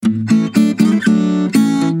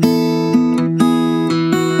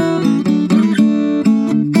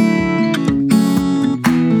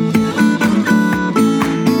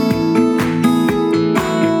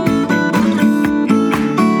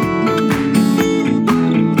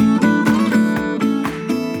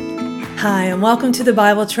Hi, and welcome to the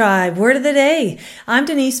Bible Tribe. Word of the Day. I'm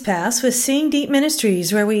Denise Pass with Seeing Deep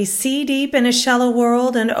Ministries, where we see deep in a shallow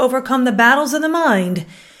world and overcome the battles of the mind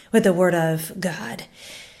with the Word of God.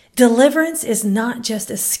 Deliverance is not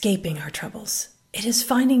just escaping our troubles. It is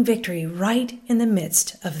finding victory right in the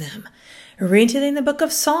midst of them. Reading in the book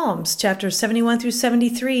of Psalms, chapters 71 through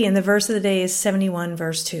 73, and the verse of the day is 71,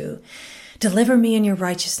 verse 2. Deliver me in your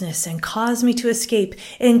righteousness and cause me to escape.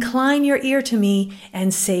 Incline your ear to me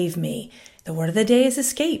and save me. The word of the day is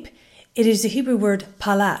escape. It is the Hebrew word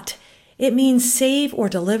paw-lat. It means save or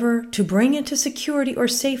deliver, to bring into security or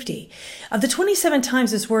safety. Of the 27 times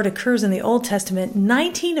this word occurs in the Old Testament,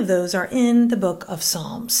 19 of those are in the book of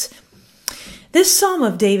Psalms. This Psalm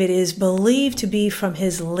of David is believed to be from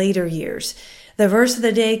his later years. The verse of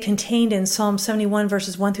the day contained in Psalm 71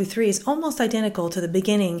 verses 1 through 3 is almost identical to the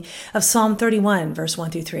beginning of Psalm 31 verse 1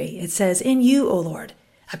 through 3. It says, "In you, O Lord,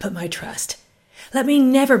 I put my trust. Let me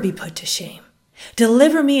never be put to shame.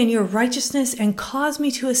 Deliver me in your righteousness and cause me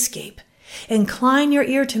to escape. Incline your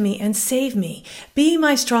ear to me and save me. Be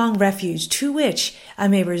my strong refuge to which I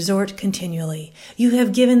may resort continually. You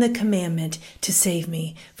have given the commandment to save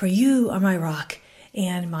me, for you are my rock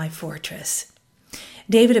and my fortress."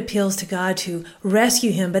 David appeals to God to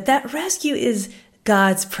rescue him, but that rescue is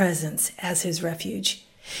God's presence as his refuge.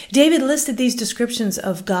 David listed these descriptions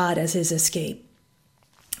of God as his escape.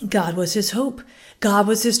 God was his hope. God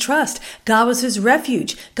was his trust. God was his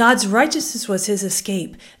refuge. God's righteousness was his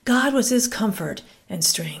escape. God was his comfort and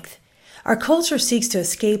strength. Our culture seeks to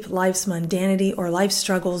escape life's mundanity or life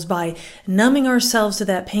struggles by numbing ourselves to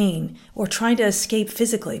that pain or trying to escape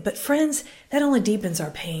physically. But friends, that only deepens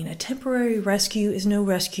our pain. A temporary rescue is no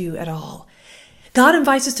rescue at all. God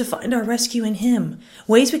invites us to find our rescue in Him.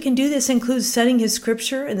 Ways we can do this include studying His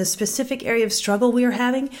scripture in the specific area of struggle we are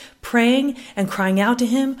having, praying and crying out to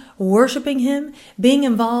Him, worshiping Him, being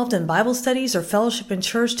involved in Bible studies or fellowship in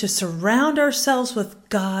church to surround ourselves with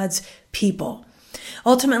God's people.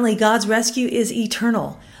 Ultimately, God's rescue is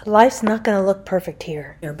eternal. Life's not going to look perfect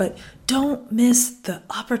here, but don't miss the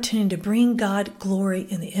opportunity to bring God glory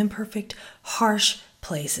in the imperfect, harsh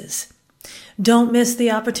places. Don't miss the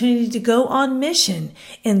opportunity to go on mission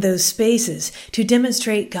in those spaces to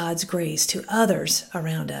demonstrate God's grace to others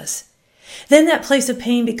around us. Then that place of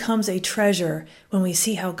pain becomes a treasure when we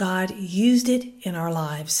see how God used it in our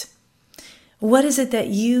lives. What is it that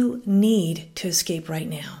you need to escape right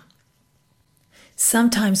now?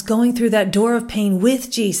 Sometimes going through that door of pain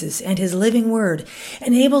with Jesus and His living word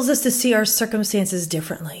enables us to see our circumstances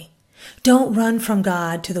differently. Don't run from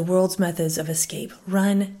God to the world's methods of escape.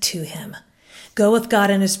 Run to Him. Go with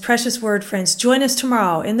God and His precious word, friends. Join us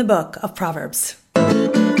tomorrow in the book of Proverbs.